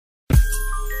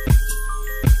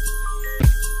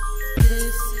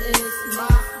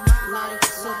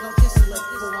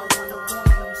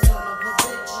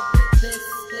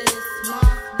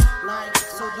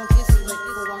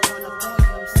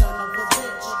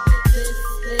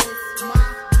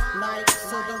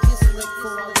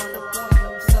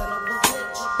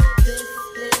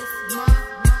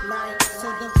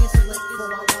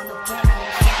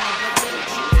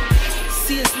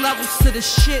to the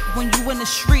shit when you in the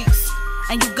streets.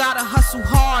 And you gotta hustle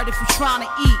hard if you tryna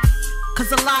eat.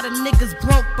 Cause a lot of niggas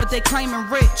broke but they claiming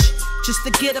rich. Just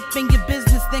to get up in your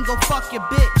business then go fuck your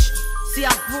bitch. See,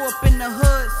 I grew up in the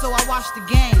hood so I watched the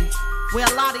game, where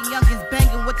a lot of youngins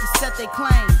banging with the set they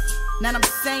claim. Now them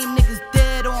same niggas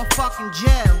dead or in fucking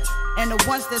jail, and the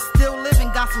ones that still living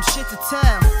got some shit to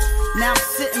tell. Now I'm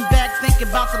sitting back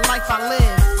thinking about the life I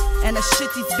live, and the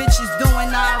shit these bitches doing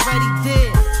I already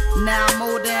did. Now I'm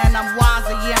older and I'm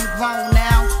wiser, yeah I'm grown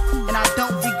now, and I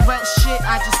don't regret shit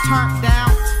I just turned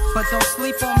down. But don't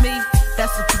sleep on me,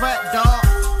 that's a threat, dawg.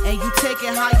 And you take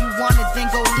it how you want it, then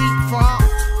go leapfrog.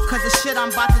 Cause the shit I'm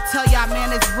about to tell y'all,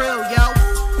 man, is real, yo.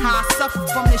 How I suffer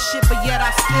from this shit, but yet I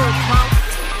still grow.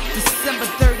 December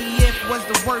 30th was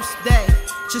the worst day.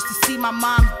 Just to see my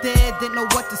mom dead, didn't know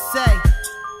what to say.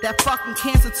 That fucking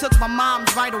cancer took my mom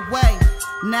right away.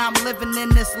 Now I'm living in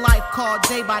this life called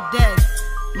day by day.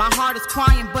 My heart is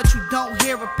crying, but you don't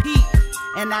hear a peep.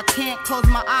 And I can't close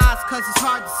my eyes cause it's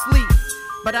hard to sleep.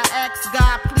 But I ask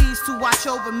God please to watch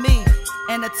over me,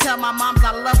 and to tell my moms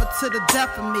I love her to the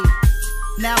death of me.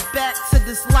 Now back to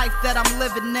this life that I'm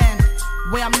living in,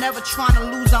 where I'm never trying to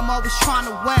lose, I'm always trying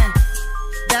to win.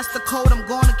 That's the code I'm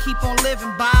gonna keep on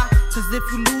living by. Cause if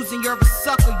you losing, you're a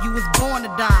sucker, you was born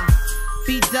to die.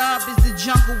 Bdub is the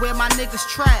jungle where my niggas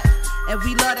trap, and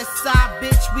we love that side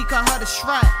bitch, we call her the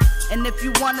strap. And if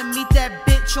you wanna meet that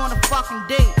bitch on a fucking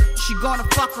date, she gonna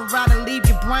fuck around and leave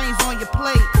your brains on your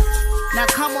plate. Now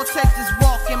come on, take this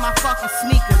walk in my fucking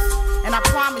sneakers, and I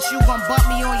promise you gon' bump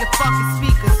me on your fucking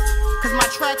speakers. Cause my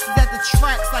tracks is at the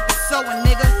tracks like a sewing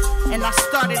nigga, and I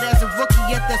started as a rookie,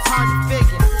 yet that's hard to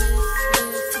figure.